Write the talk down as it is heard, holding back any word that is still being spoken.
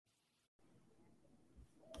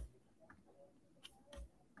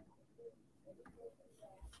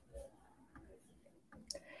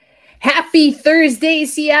Happy Thursday,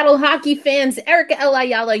 Seattle hockey fans. Erica L.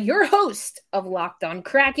 Ayala, your host of Locked on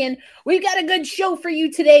Kraken. We've got a good show for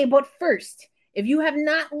you today, but first, if you have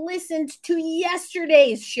not listened to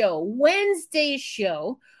yesterday's show, Wednesday's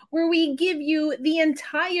show, where we give you the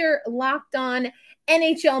entire Locked on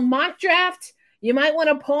NHL mock draft, you might want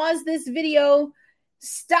to pause this video,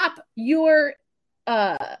 stop your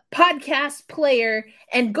podcast player,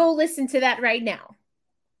 and go listen to that right now.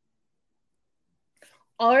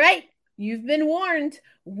 All right. You've been warned.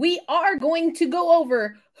 We are going to go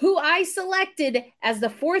over who I selected as the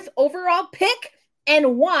 4th overall pick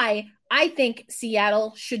and why I think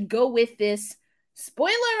Seattle should go with this,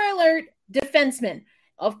 spoiler alert, defenseman.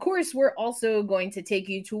 Of course, we're also going to take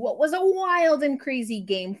you to what was a wild and crazy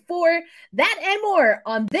Game 4. That and more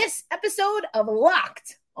on this episode of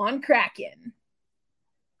Locked on Kraken.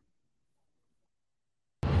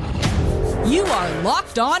 You are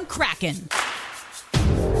Locked on Kraken,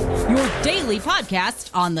 your daily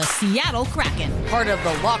podcast on the Seattle Kraken, part of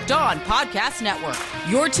the Locked On Podcast Network,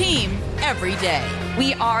 your team every day.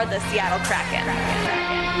 We are the Seattle Kraken.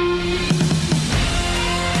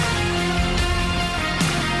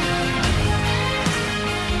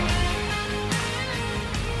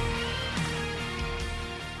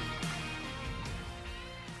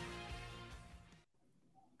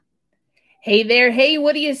 Hey there. Hey,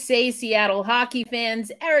 what do you say, Seattle hockey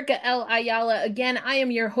fans? Erica L. Ayala. Again, I am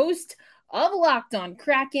your host of Locked on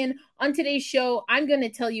Kraken. On today's show, I'm going to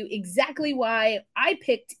tell you exactly why I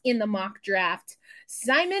picked in the mock draft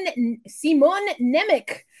Simon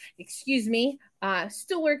Nemec. Excuse me.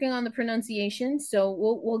 Still working on the pronunciation, so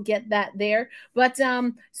we'll get that there. But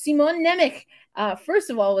Simon Nemec, first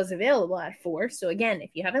of all, was available at 4. So again, if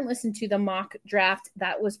you haven't listened to the mock draft,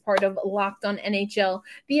 that was part of Locked on NHL.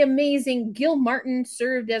 The amazing Gil Martin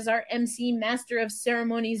served as our MC, master of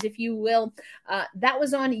ceremonies, if you will. That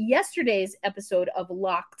was on yesterday's episode of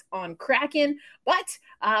Locked on Kraken. But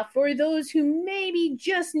for those who maybe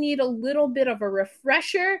just need a little bit of a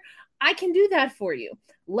refresher, I can do that for you.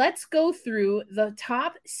 Let's go through the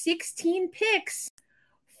top 16 picks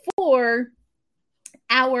for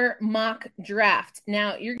our mock draft.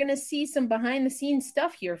 Now, you're going to see some behind the scenes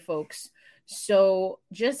stuff here, folks. So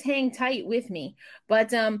just hang tight with me.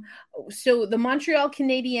 But so the Montreal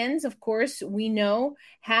Canadiens, of course, we know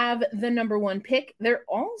have the number 1 pick. They're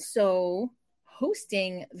also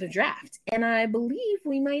hosting the draft. And I believe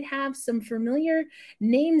we might have some familiar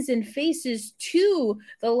names and faces to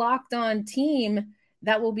the Locked On team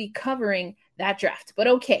that will be covering that draft. But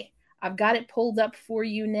okay, I've got it pulled up for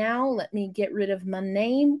you now. Let me get rid of my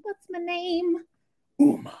name. What's my name?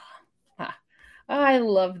 Uma. I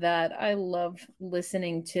love that. I love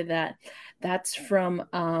listening to that. That's from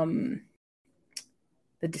the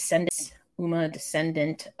Descendants. Uma,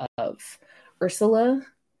 descendant of Ursula.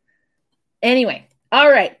 Anyway, all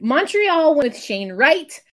right. Montreal went with Shane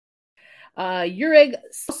Wright. Juraj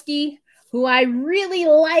Slavkovsky, who I really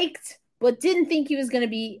liked, but didn't think he was going to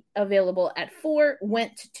be available at 4,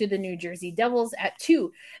 went to the New Jersey Devils at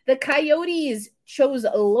 2. The Coyotes chose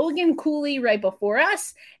Logan Cooley right before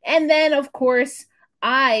us. And then, of course,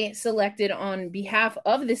 I selected on behalf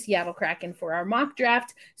of the Seattle Kraken for our mock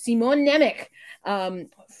draft, Simon Nemec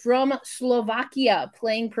from Slovakia,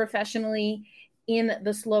 playing professionally in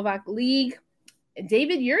the Slovak League.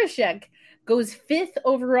 David Jiricek goes 5th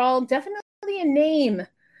overall. Definitely a name.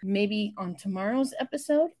 Maybe on tomorrow's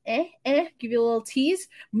episode, give you a little tease.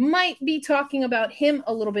 Might be talking about him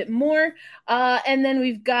a little bit more. And then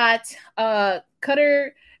we've got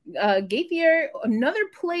Cutter Gaither, another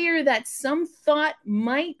player that some thought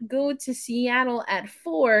might go to Seattle at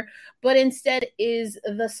 4, but instead is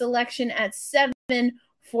the selection at 7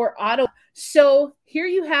 for Ottawa. So here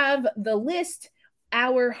you have the list.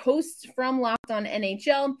 Our hosts from Locked on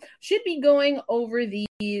NHL should be going over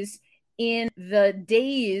these in the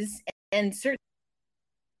days and certain.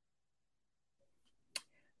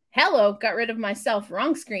 Hello, got rid of myself.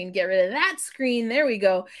 Wrong screen. Get rid of that screen. There we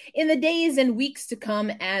go. In the days and weeks to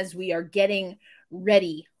come as we are getting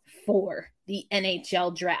ready for the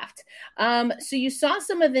NHL draft. So you saw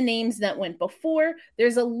some of the names that went before.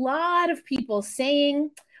 There's a lot of people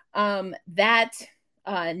saying that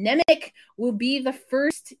Nemec will be the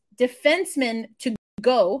first defenseman to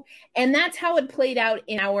go, and that's how it played out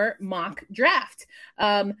in our mock draft.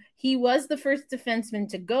 He was the first defenseman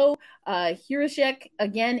to go. Jiricek,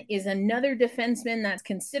 again, is another defenseman that's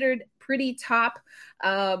considered pretty top,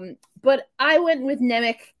 but I went with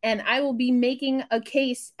Nemec, and I will be making a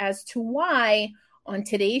case as to why on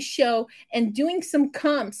today's show and doing some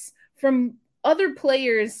comps from other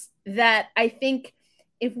players that I think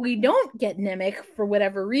if we don't get Nemec for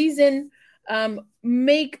whatever reason,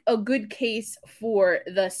 make a good case for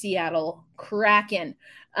the Seattle Kraken.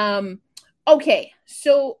 Okay,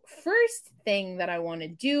 so first thing that I want to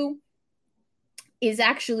do is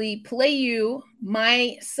actually play you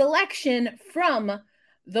my selection from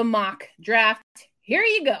the mock draft. Here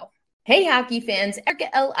you go. Hey, hockey fans,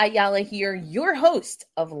 Erica L. Ayala here, your host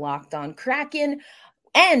of Locked On Kraken.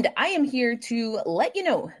 And I am here to let you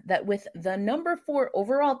know that with the number 4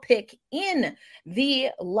 overall pick in the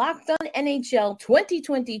Locked On NHL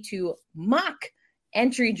 2022 mock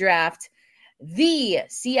entry draft, the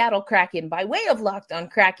Seattle Kraken, by way of Locked On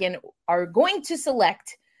Kraken, are going to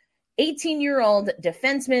select 18-year-old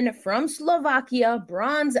defenseman from Slovakia,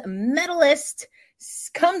 bronze medalist,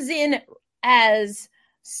 comes in as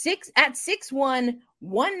 6'1",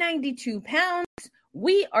 192 pounds.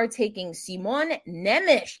 We are taking Simon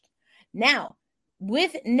Nemec. Now,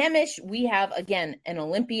 with Nemec, we have, again, an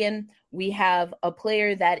Olympian. We have a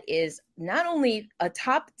player that is not only a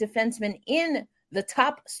top defenseman in the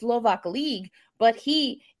top Slovak league, but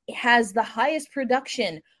he has the highest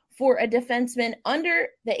production for a defenseman under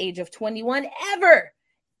the age of 21 ever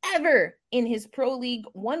in his pro league.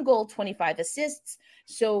 1 goal, 25 assists.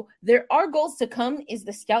 So there are goals to come, is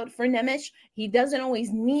the scout for Nemec. He doesn't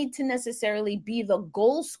always need to necessarily be the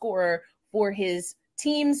goal scorer for his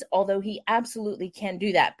teams, although he absolutely can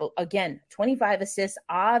do that. But again, 25 assists,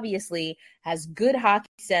 obviously has good hockey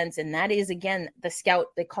sense. And that is, again, the scout.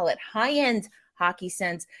 They call it high-end hockey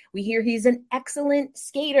sense. We hear he's an excellent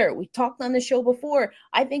skater. We talked on the show before.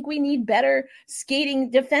 I think we need better skating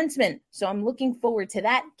defensemen. So I'm looking forward to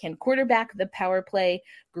that. Can quarterback the power play.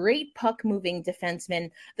 Great puck moving defenseman.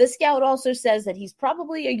 The scout also says that he's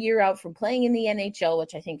probably a year out from playing in the NHL,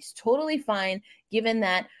 which I think is totally fine, given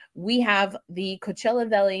that we have the Coachella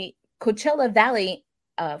Valley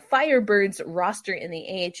Firebirds roster in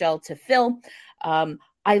the AHL to fill.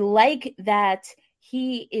 I like that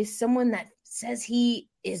he is someone that says he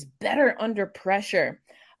is better under pressure.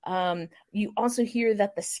 You also hear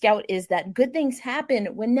that the scout is that good things happen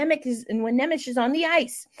when Nemec is on the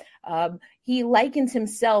ice. He likens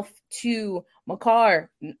himself to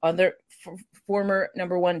Makar, other former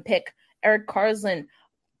number 1 pick, Erik Karlsson,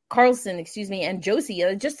 and Josie,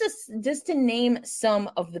 just to name some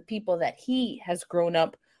of the people that he has grown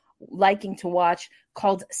up liking to watch,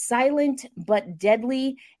 called Silent but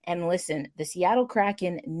Deadly. And listen, the Seattle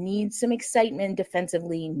Kraken needs some excitement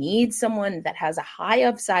defensively, needs someone that has a high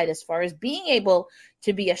upside as far as being able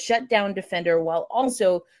to be a shutdown defender while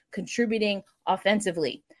also contributing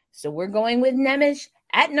offensively. So we're going with Nemec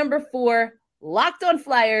at number 4. Locked On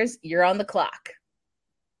Flyers, you're on the clock.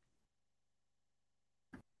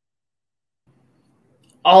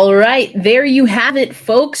 All right, there you have it,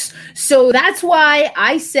 folks. So that's why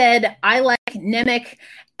I said I like Nemec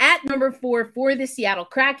at number 4 for the Seattle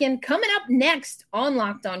Kraken. Coming up next on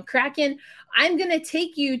Locked On Kraken, I'm going to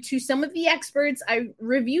take you to some of the experts. I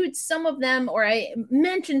reviewed some of them, or I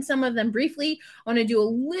mentioned some of them briefly. I want to do a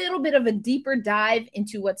little bit of a deeper dive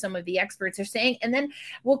into what some of the experts are saying, and then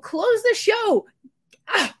we'll close the show.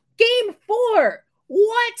 Game 4.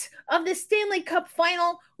 What of the Stanley Cup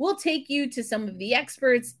final? We'll take you to some of the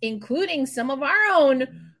experts, including some of our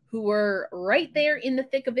own who were right there in the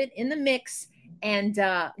thick of it, in the mix, and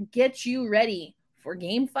get you ready for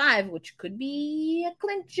Game 5, which could be a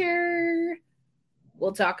clincher.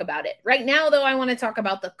 We'll talk about it. Right now, though, I want to talk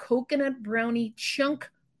about the Coconut Brownie Chunk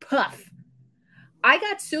Puff. I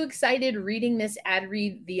got so excited reading this ad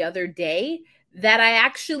read the other day that I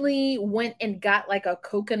actually went and got like a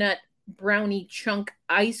coconut brownie chunk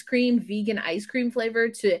ice cream, vegan ice cream flavor,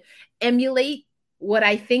 to emulate what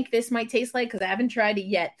I think this might taste like, because I haven't tried it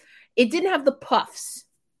yet. It didn't have the puffs,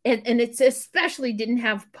 and it's especially didn't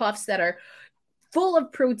have puffs that are full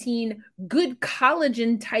of protein, good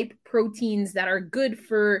collagen type proteins that are good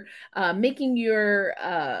for making your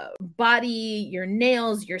body, your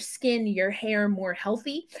nails, your skin, your hair more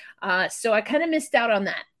healthy. So I kind of missed out on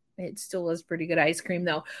that. It still is pretty good ice cream,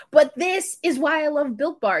 though. But this is why I love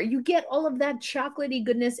Built Bar. You get all of that chocolatey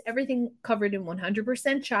goodness, everything covered in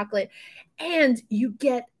 100% chocolate, and you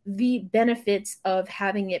get the benefits of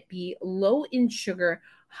having it be low in sugar,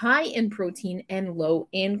 high in protein, and low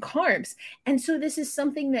in carbs. And so this is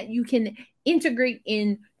something that you can integrate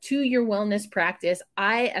into your wellness practice.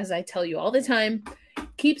 As I tell you all the time,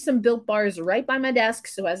 keep some Built Bars right by my desk,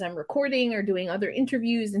 so as I'm recording or doing other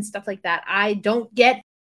interviews and stuff like that, I don't get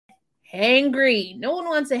hangry. No one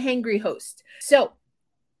wants a hangry host. So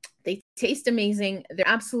they taste amazing. They're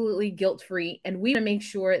absolutely guilt-free, and we want to make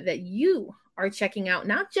sure that you are checking out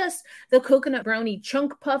not just the coconut brownie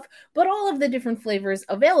chunk puff, but all of the different flavors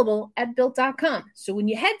available at Built.com. So when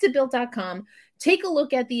you head to Built.com, take a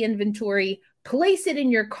look at the inventory, place it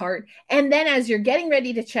in your cart, and then as you're getting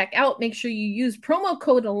ready to check out, make sure you use promo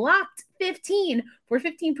code LOCKED15 for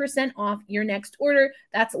 15% off your next order.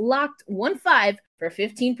 That's LOCKED15 for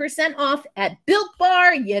 15% off at Built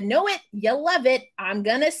Bar. You know it, you love it. I'm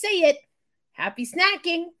gonna say it. Happy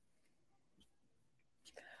snacking.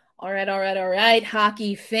 All right,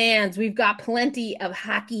 hockey fans. We've got plenty of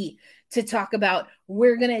hockey to talk about.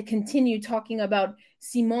 We're going to continue talking about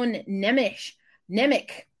Simon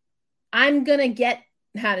Nemec. I'm going to get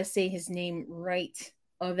how to say his name right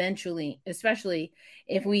eventually, especially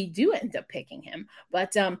if we do end up picking him.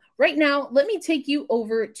 But right now, let me take you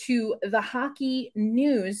over to the hockey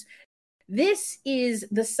news. This is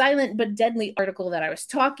the silent but deadly article that I was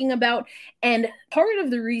talking about. And part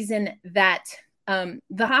of the reason that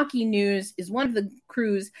the hockey news is one of the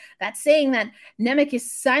crews that's saying that Nemec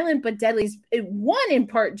is silent but deadly is one in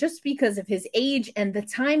part just because of his age and the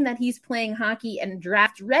time that he's playing hockey and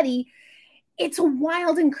draft ready. It's a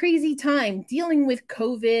wild and crazy time dealing with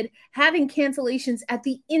COVID, having cancellations at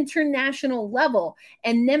the international level.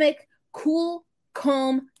 And Nemec, cool,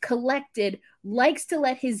 calm, collected, likes to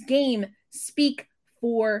let his game speak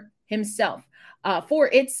for himself. For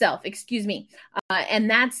itself, excuse me. And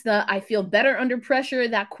that's the I feel better under pressure.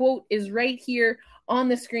 That quote is right here on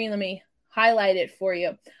the screen. Let me highlight it for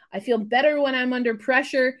you. I feel better when I'm under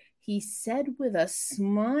pressure, he said with a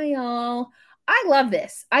smile. I love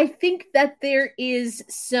this. I think that there is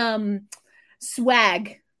some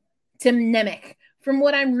swag to Nemec from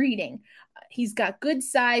what I'm reading. He's got good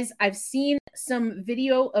size. I've seen some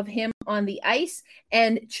video of him on the ice,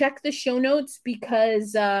 and check the show notes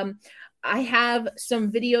because I have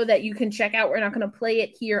some video that you can check out. We're not going to play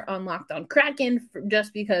it here on Locked On Kraken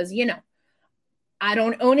just because, I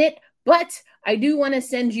don't own it, but I do want to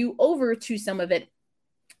send you over to some of it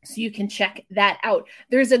so you can check that out.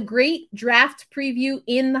 There's a great draft preview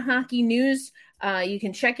in the hockey news. You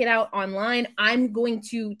can check it out online. I'm going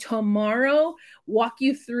to tomorrow walk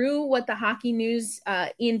you through what the hockey news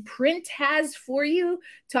in print has for you,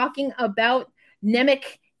 talking about Nemec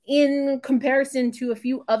in comparison to a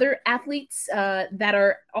few other athletes that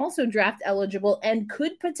are also draft eligible and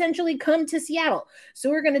could potentially come to Seattle. So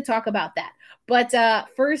we're going to talk about that. But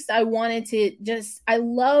first, I wanted to I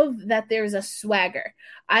love that there's a swagger.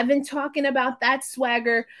 I've been talking about that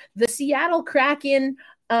swagger. The Seattle Kraken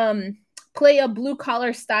play a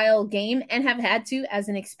blue-collar style game and have had to as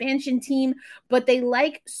an expansion team, but they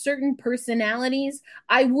like certain personalities.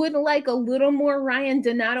 I would like a little more Ryan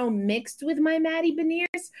Donato mixed with my Matty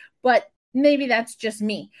Beniers, but maybe that's just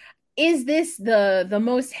me. Is this the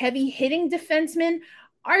most heavy-hitting defenseman?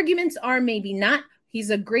 Arguments are maybe not.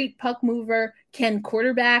 He's a great puck mover, can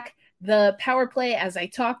quarterback. The power play, as I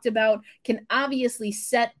talked about, can obviously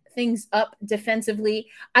set things up defensively.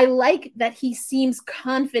 I like that he seems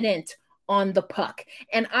confident on the puck,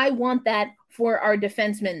 and I want that for our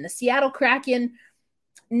defensemen. The Seattle Kraken,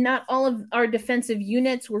 not all of our defensive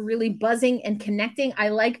units were really buzzing and connecting. I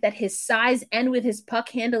like that his size and with his puck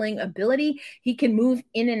handling ability, he can move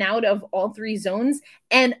in and out of all three zones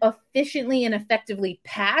and efficiently and effectively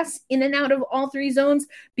pass in and out of all three zones,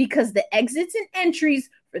 because the exits and entries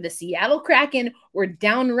for the Seattle Kraken were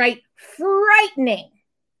downright frightening.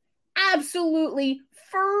 Absolutely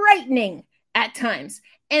frightening at times.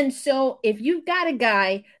 And so if you've got a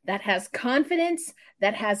guy that has confidence,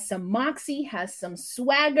 that has some moxie, has some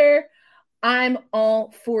swagger, I'm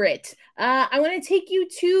all for it. I want to take you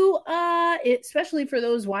to, especially for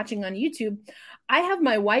those watching on YouTube, I have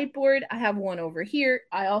my whiteboard. I have one over here.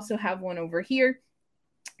 I also have one over here.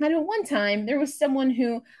 And at one time, there was someone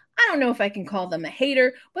who, I don't know if I can call them a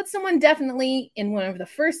hater, but someone definitely in one of the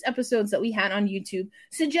first episodes that we had on YouTube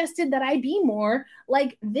suggested that I be more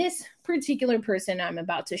like this particular person I'm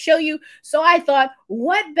about to show you. So I thought,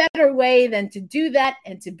 what better way than to do that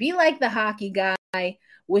and to be like the hockey guy,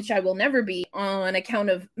 which I will never be on account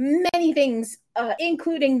of many things,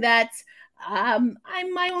 including that I'm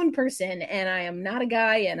my own person and I am not a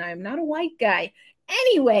guy and I'm not a white guy.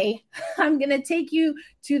 Anyway, I'm going to take you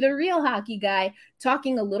to the real hockey guy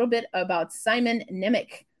talking a little bit about Simon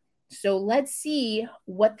Nemec. So let's see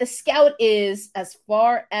what the scout is as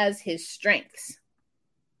far as his strengths.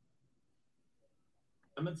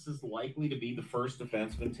 Nemec is likely to be the first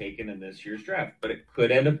defenseman taken in this year's draft, but it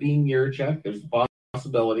could end up being Jiricek. There's a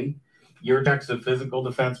possibility. Jiricek's a physical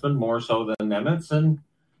defenseman more so than Nemec, and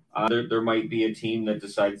there might be a team that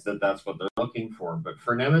decides that that's what they're looking for. But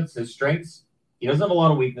for Nemec, his strengths, he doesn't have a lot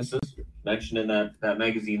of weaknesses. Mentioned in that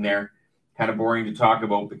magazine there, kind of boring to talk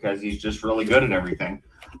about because he's just really good at everything.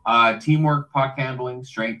 Teamwork, puck handling,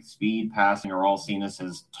 strength, speed, passing are all seen as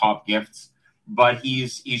his top gifts, but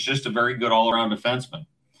he's just a very good all-around defenseman.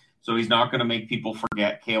 So he's not going to make people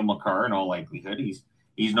forget Cale Makar in all likelihood.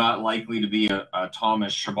 He's not likely to be a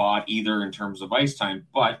Thomas Chabot either in terms of ice time,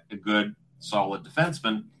 but a good, solid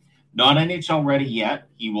defenseman. Not NHL ready yet.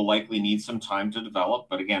 He will likely need some time to develop.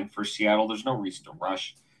 But again, for Seattle, there's no reason to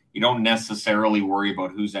rush. You don't necessarily worry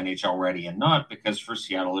about who's NHL ready and not, because for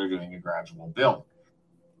Seattle, they're doing a gradual build.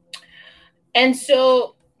 And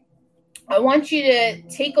so I want you to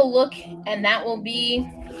take a look, and that will be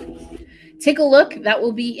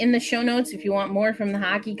in the show notes if you want more from the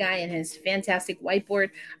hockey guy and his fantastic whiteboard.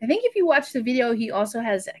 I think if you watch the video, he also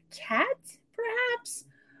has a cat, perhaps.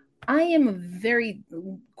 I am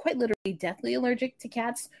quite literally deathly allergic to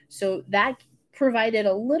cats, so that provided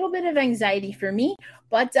a little bit of anxiety for me.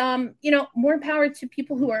 But, more power to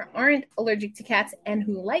people who aren't allergic to cats and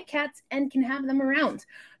who like cats and can have them around.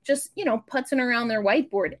 Just, putzing around their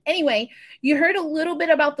whiteboard. Anyway, you heard a little bit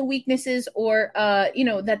about the weaknesses or,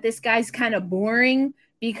 that this guy's kind of boring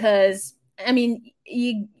because,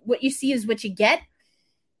 what you see is what you get.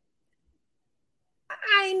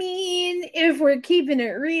 If we're keeping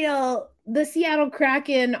it real, the Seattle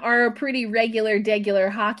Kraken are a pretty regular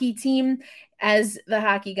hockey team. As the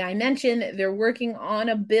hockey guy mentioned, they're working on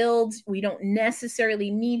a build. We don't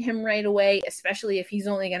necessarily need him right away, especially if he's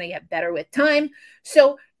only going to get better with time.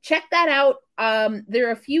 So check that out. There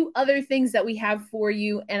are a few other things that we have for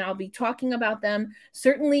you, and I'll be talking about them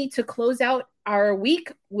certainly to close out our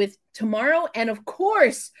week with tomorrow. And of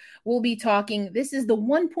course, we'll be talking. This is the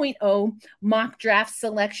 1.0 mock draft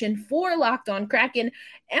selection for Locked On Kraken.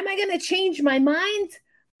 Am I going to change my mind?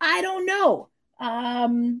 I don't know.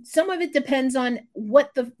 Some of it depends on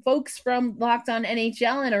what the folks from Locked On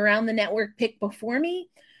NHL and around the network pick before me.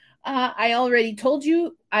 I already told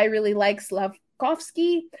you I really like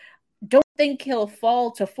Slavkovsky. Don't think he'll fall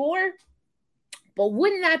to 4, but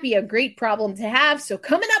wouldn't that be a great problem to have? So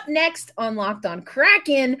coming up next on Locked On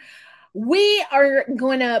Kraken, we are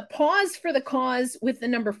going to pause for the cause with the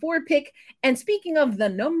number 4 pick. And speaking of the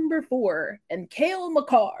number 4 and Cale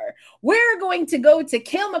Makar, we're going to go to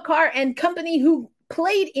Cale Makar and company who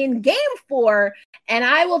played in Game 4. And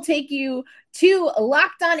I will take you to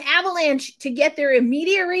Locked On Avalanche to get their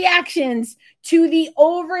immediate reactions to the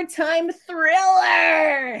overtime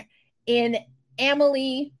thriller in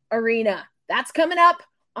Amalie Arena. That's coming up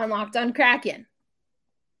on Locked On Kraken.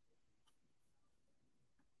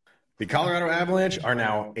 The Colorado Avalanche are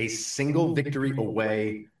now a single victory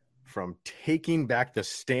away from taking back the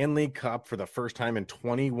Stanley Cup for the first time in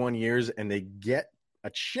 21 years, and they get a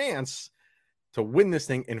chance to win this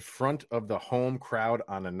thing in front of the home crowd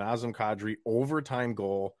on a Nazem Kadri overtime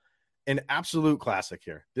goal. An absolute classic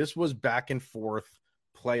here. This was back and forth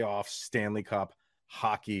playoff Stanley Cup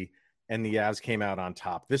hockey, and the Avs came out on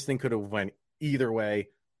top. This thing could have went either way.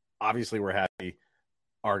 Obviously, we're happy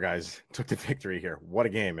our guys took the victory here. What a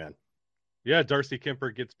game, man. Yeah, Darcy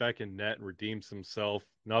Kuemper gets back in net and redeems himself.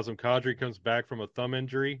 Nazem Kadri comes back from a thumb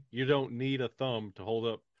injury. You don't need a thumb to hold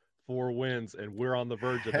up 4 wins, and we're on the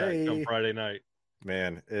verge of that come Friday night.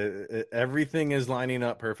 Man, everything is lining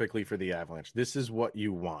up perfectly for the Avalanche. This is what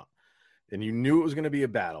you want. And you knew it was going to be a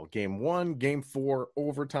battle. Game 1, Game 4,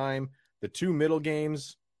 overtime. The 2 middle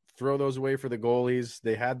games, throw those away for the goalies.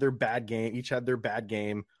 They had their bad game. Each had their bad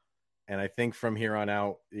game. And I think from here on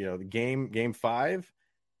out, the game 5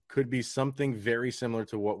 could be something very similar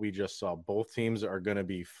to what we just saw. Both teams are going to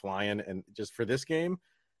be flying. And just for this game,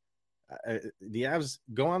 the Avs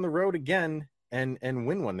go on the road again and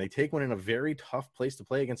win one. They take one in a very tough place to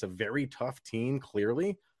play against a very tough team,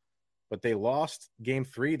 clearly. But they lost Game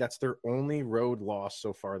 3. That's their only road loss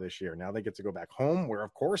so far this year. Now they get to go back home, where,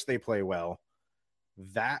 of course, they play well.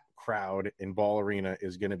 That crowd in Ball Arena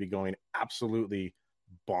is going to be going absolutely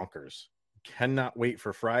bonkers. Cannot wait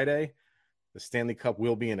for Friday. The Stanley Cup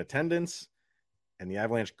will be in attendance, and the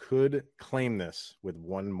Avalanche could claim this with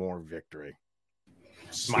one more victory.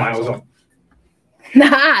 Smiles.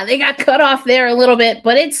 Nah, they got cut off there a little bit,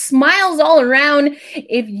 but it's smiles all around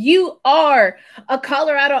if you are a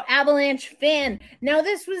Colorado Avalanche fan. Now,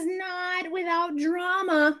 this was not without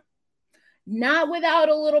drama, not without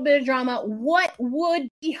a little bit of drama. What would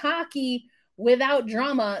be hockey without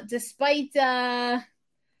drama, despite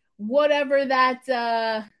whatever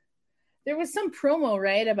that there was some promo,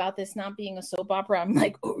 right, about this not being a soap opera. I'm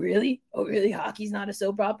like, oh, really? Oh, really? Hockey's not a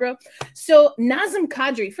soap opera? So Nazem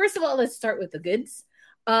Kadri, first of all, let's start with the goods.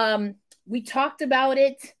 We talked about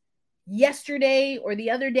it yesterday or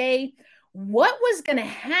the other day what was going to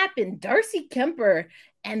happen? Darcy Kuemper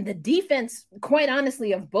and the defense, quite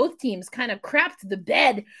honestly, of both teams kind of crapped the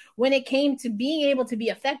bed when it came to being able to be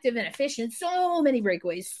effective and efficient. So many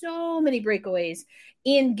breakaways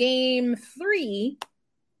in game 3.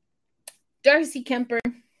 Darcy Kuemper,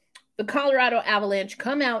 the Colorado Avalanche,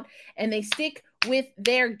 come out and they stick with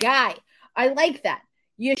their guy. I like that.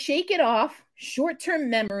 You shake it off, short-term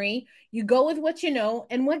memory, you go with what you know,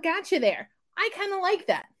 and what got you there. I kind of like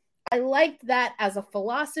that. I liked that as a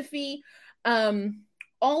philosophy.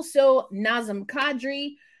 Also, Nazem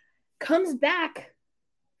Kadri comes back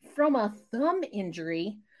from a thumb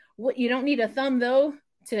injury. What, you don't need a thumb, though,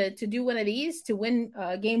 to do one of these, to win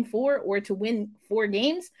game 4 or to win 4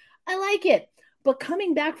 games. I like it. But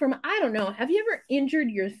coming back from, I don't know, have you ever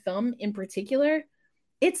injured your thumb in particular?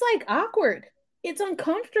 It's like awkward. It's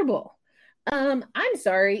uncomfortable. I'm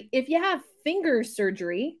sorry. If you have finger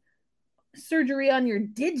surgery on your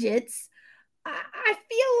digits, I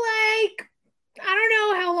feel like, I don't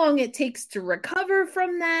know how long it takes to recover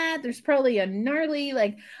from that. There's probably a gnarly,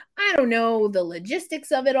 I don't know the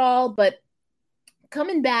logistics of it all, but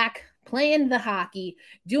coming back, playing the hockey,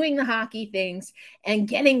 doing the hockey things, and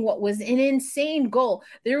getting what was an insane goal.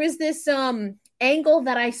 There was this angle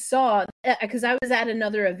that I saw because I was at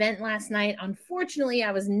another event last night. Unfortunately,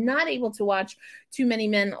 I was not able to watch Too Many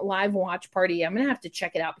Men live watch party. I'm going to have to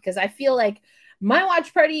check it out because I feel like my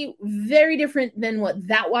watch party, very different than what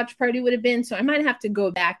that watch party would have been. So I might have to go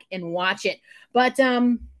back and watch it. But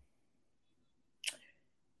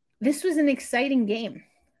this was an exciting game.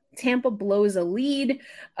 Tampa blows a lead.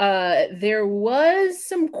 There was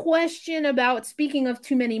some question about, speaking of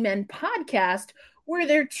Too Many Men podcast, were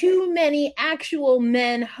there too many actual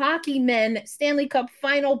men, hockey men, Stanley Cup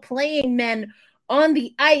final playing men on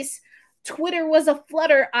the ice? Twitter was a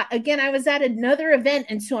flutter. I was at another event,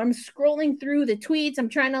 and so I'm scrolling through the tweets. I'm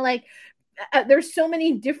trying to there's so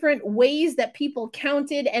many different ways that people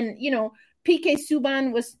counted. And, PK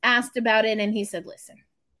Subban was asked about it, and he said, listen,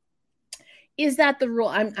 is that the rule?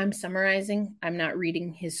 I'm summarizing. I'm not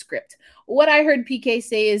reading his script. What I heard PK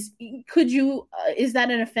say is, is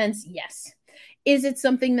that an offense? Yes. Is it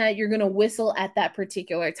something that you're going to whistle at that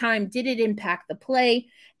particular time? Did it impact the play?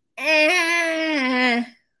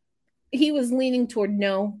 He was leaning toward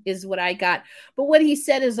no, is what I got. But what he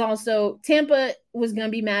said is also Tampa was going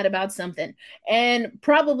to be mad about something. And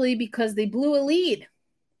probably because they blew a lead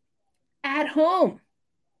at home.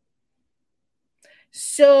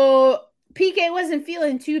 So PK wasn't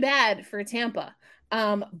feeling too bad for Tampa.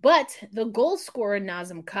 But the goal scorer,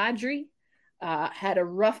 Nazem Kadri, had a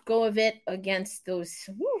rough go of it against those.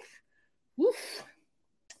 We're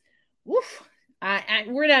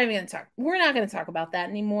not even going to talk. We're not going to talk about that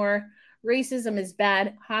anymore. Racism is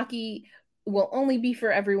bad. Hockey will only be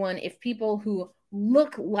for everyone if people who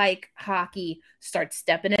look like hockey start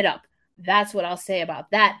stepping it up. That's what I'll say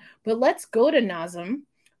about that. But let's go to Nazem.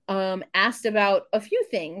 Asked about a few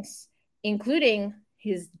things, including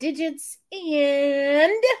his digits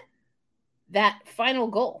and that final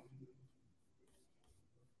goal.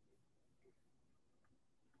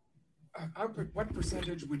 What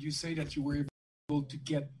percentage would you say that you were able to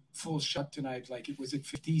get full shot tonight? Was it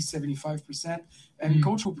 50, 75%? And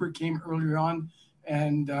Coach Hooper came earlier on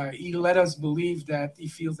and he let us believe that he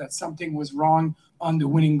feels that something was wrong on the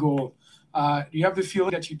winning goal. Do you have the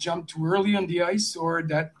feeling that you jumped too early on the ice, or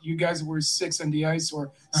that you guys were 6 on the ice,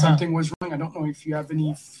 or something was wrong? I don't know if you have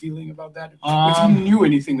any feeling about that, if you knew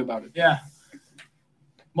anything about it. Yeah.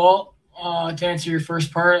 Well, to answer your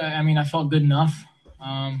first part, I felt good enough.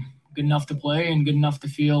 Good enough to play and good enough to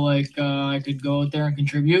feel like I could go out there and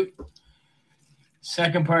contribute.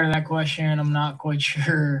 Second part of that question, I'm not quite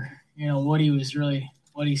sure, what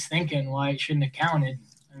he's thinking, why it shouldn't have counted.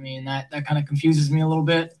 That kind of confuses me a little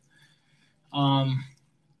bit. The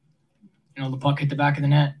puck hit the back of the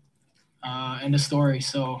net, end of story.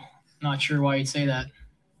 So not sure why you'd say that.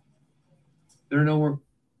 There are no more.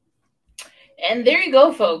 And there you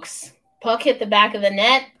go, folks. Puck hit the back of the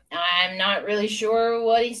net. I'm not really sure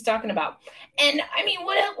what he's talking about. And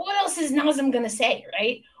what else is Nazem going to say,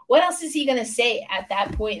 right? What else is he going to say at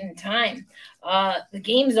that point in time? The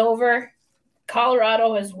game's over.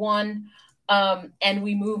 Colorado has won, and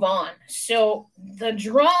we move on. So the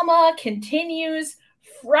drama continues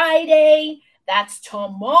Friday. That's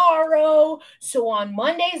tomorrow. So on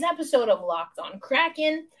Monday's episode of Locked on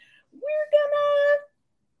Kraken,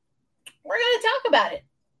 we're gonna talk about it.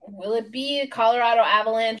 Will it be Colorado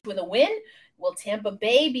Avalanche with a win? Will Tampa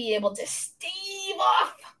Bay be able to stave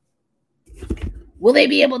off? Will they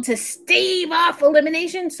be able to stave off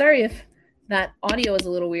elimination? Sorry if that audio is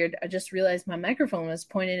a little weird. I just realized my microphone was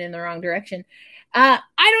pointed in the wrong direction. I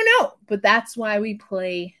don't know, but that's why we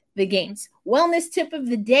play the games. Wellness tip of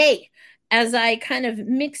the day. As I kind of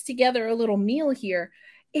mix together a little meal here,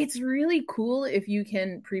 it's really cool if you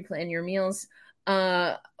can pre-plan your meals.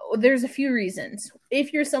 There's a few reasons.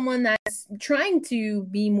 If you're someone that's trying to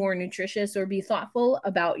be more nutritious or be thoughtful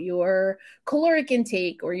about your caloric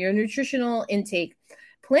intake or your nutritional intake,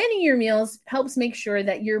 planning your meals helps make sure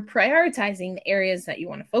that you're prioritizing the areas that you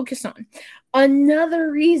want to focus on.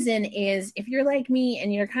 Another reason is if you're like me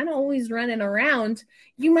and you're kind of always running around,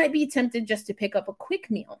 you might be tempted just to pick up a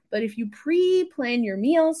quick meal. But if you pre-plan your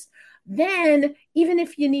meals, then even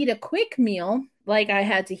if you need a quick meal, like I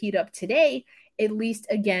had to heat up today, at least,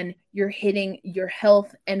 again, you're hitting your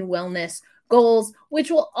health and wellness goals, which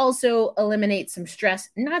will also eliminate some stress,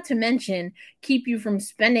 not to mention keep you from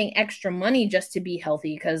spending extra money just to be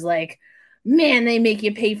healthy. Because, like, man, they make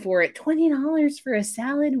you pay for it. $20 for a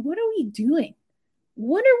salad. What are we doing?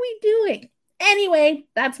 What are we doing? Anyway,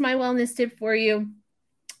 that's my wellness tip for you.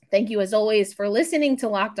 Thank you, as always, for listening to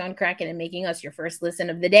Locked On Kraken and making us your first listen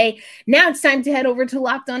of the day. Now it's time to head over to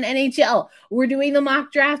Locked On NHL. We're doing the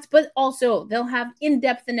mock draft, but also they'll have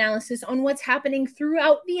in-depth analysis on what's happening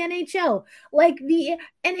throughout the NHL, like the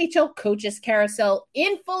NHL coaches carousel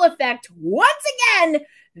in full effect once again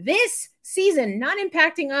this season. Not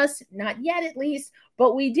impacting us, not yet at least,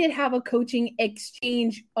 but we did have a coaching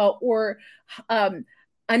exchange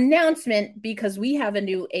announcement because we have a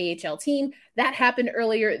new AHL team that happened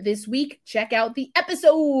earlier this week. Check out the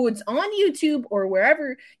episodes on YouTube or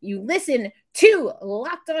wherever you listen to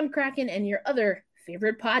Locked On Kraken and your other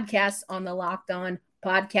favorite podcasts on the Locked On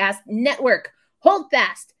Podcast Network. Hold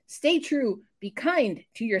fast, stay true, be kind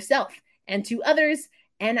to yourself and to others,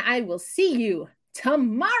 and I will see you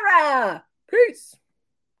tomorrow. Peace.